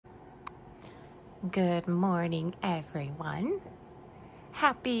Good morning, everyone.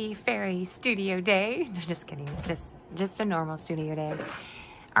 Happy Fairy Studio Day. No, just kidding. It's just a normal studio day.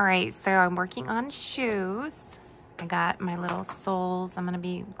 All right, so I'm working on shoes. I got my little soles I'm going to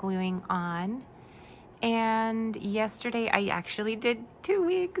be gluing on. And yesterday I actually did 2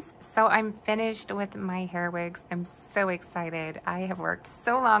 wigs. So I'm finished with my hair wigs. I'm so excited. I have worked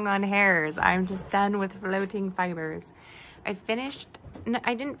so long on hairs. I'm just done with floating fibers. I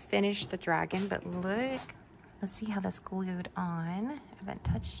didn't finish the dragon, but look, let's see how that's glued on. I haven't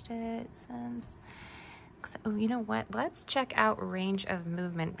touched it since. Oh, you know what? Let's check out range of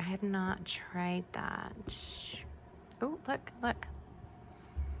movement. I have not tried that. Oh, look. It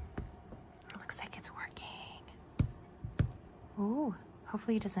looks like it's working. Oh,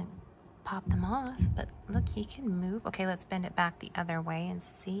 hopefully it doesn't pop them off, but look, he can move. Okay, let's bend it back the other way and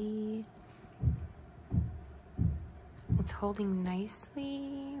see. It's holding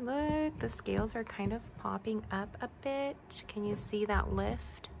nicely. Look, the scales are kind of popping up a bit. Can you see that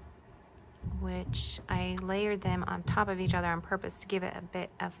lift? Which I layered them on top of each other on purpose to give it a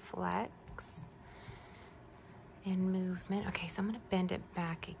bit of flex and movement. Okay, so I'm gonna bend it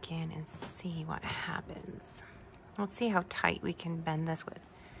back again and see what happens. Let's see how tight we can bend this with.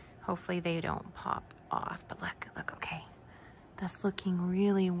 Hopefully they don't pop off, but look, okay. That's looking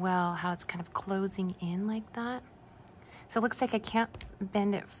really well, how it's kind of closing in like that. So it looks like I can't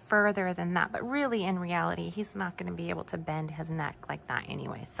bend it further than that, but really in reality, he's not gonna be able to bend his neck like that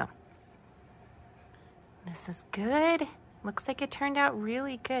anyway, so. This is good. Looks like it turned out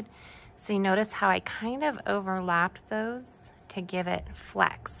really good. So you notice how I kind of overlapped those to give it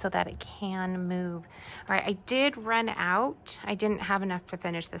flex so that it can move. All right, I did run out. I didn't have enough to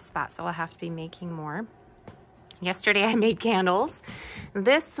finish this spot, so I'll have to be making more. Yesterday I made candles.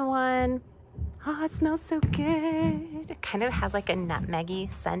 This one, oh, it smells so good. It kind of has like a nutmeggy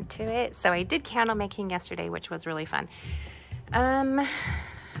scent to it. So I did candle making yesterday, which was really fun.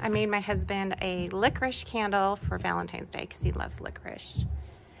 I made my husband a licorice candle for Valentine's Day because he loves licorice.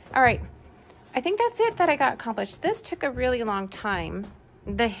 All right, I think that's it that I got accomplished. This took a really long time.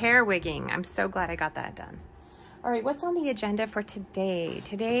 The hair wigging, I'm so glad I got that done. All right, what's on the agenda for today?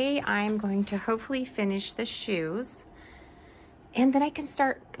 Today, I'm going to hopefully finish the shoes. And then I can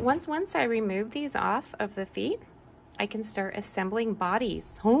start, once I remove these off of the feet, I can start assembling bodies.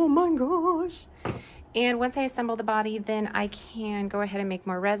 Oh my gosh. And once I assemble the body, then I can go ahead and make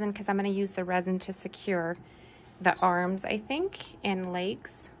more resin because I'm going to use the resin to secure the arms, I think, and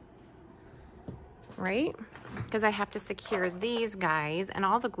legs, right? Because I have to secure these guys, and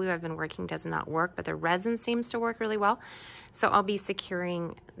all the glue I've been working does not work, but the resin seems to work really well. So I'll be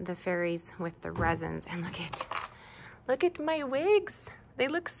securing the fairies with the resins. And look at my wigs. They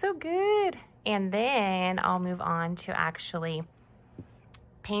look so good. And then I'll move on to actually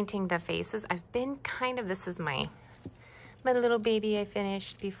painting the faces. I've been this is my little baby I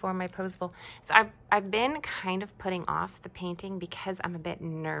finished before my posable. So I've been kind of putting off the painting because I'm a bit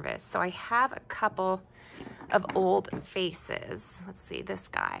nervous. So I have a couple of old faces. Let's see, this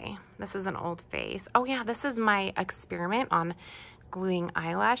guy. This is an old face. Oh yeah, this is my experiment on gluing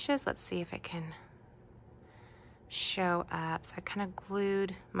eyelashes. Let's see if it can show up. So I kind of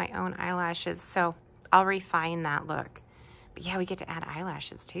glued my own eyelashes. So I'll refine that look. But yeah, we get to add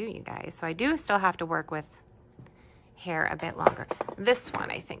eyelashes too, you guys. So I do still have to work with hair a bit longer. This one,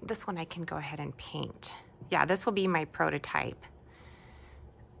 I think, this one I can go ahead and paint. Yeah, this will be my prototype.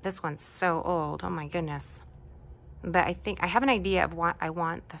 This one's so old, oh my goodness. But I think I have an idea of what I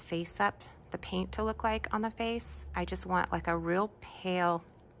want the face up, the paint to look like on the face. I just want like a real pale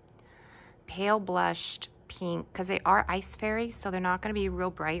blushed pink, because they are ice fairies, so they're not gonna be real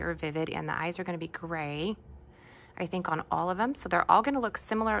bright or vivid, and the eyes are gonna be gray, I think, on all of them. So they're all gonna look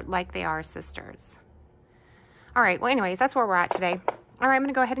similar like they are sisters. All right, well, anyways, that's where we're at today. All right, I'm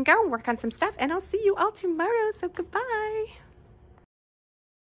gonna go ahead and go work on some stuff, and I'll see you all tomorrow, so goodbye.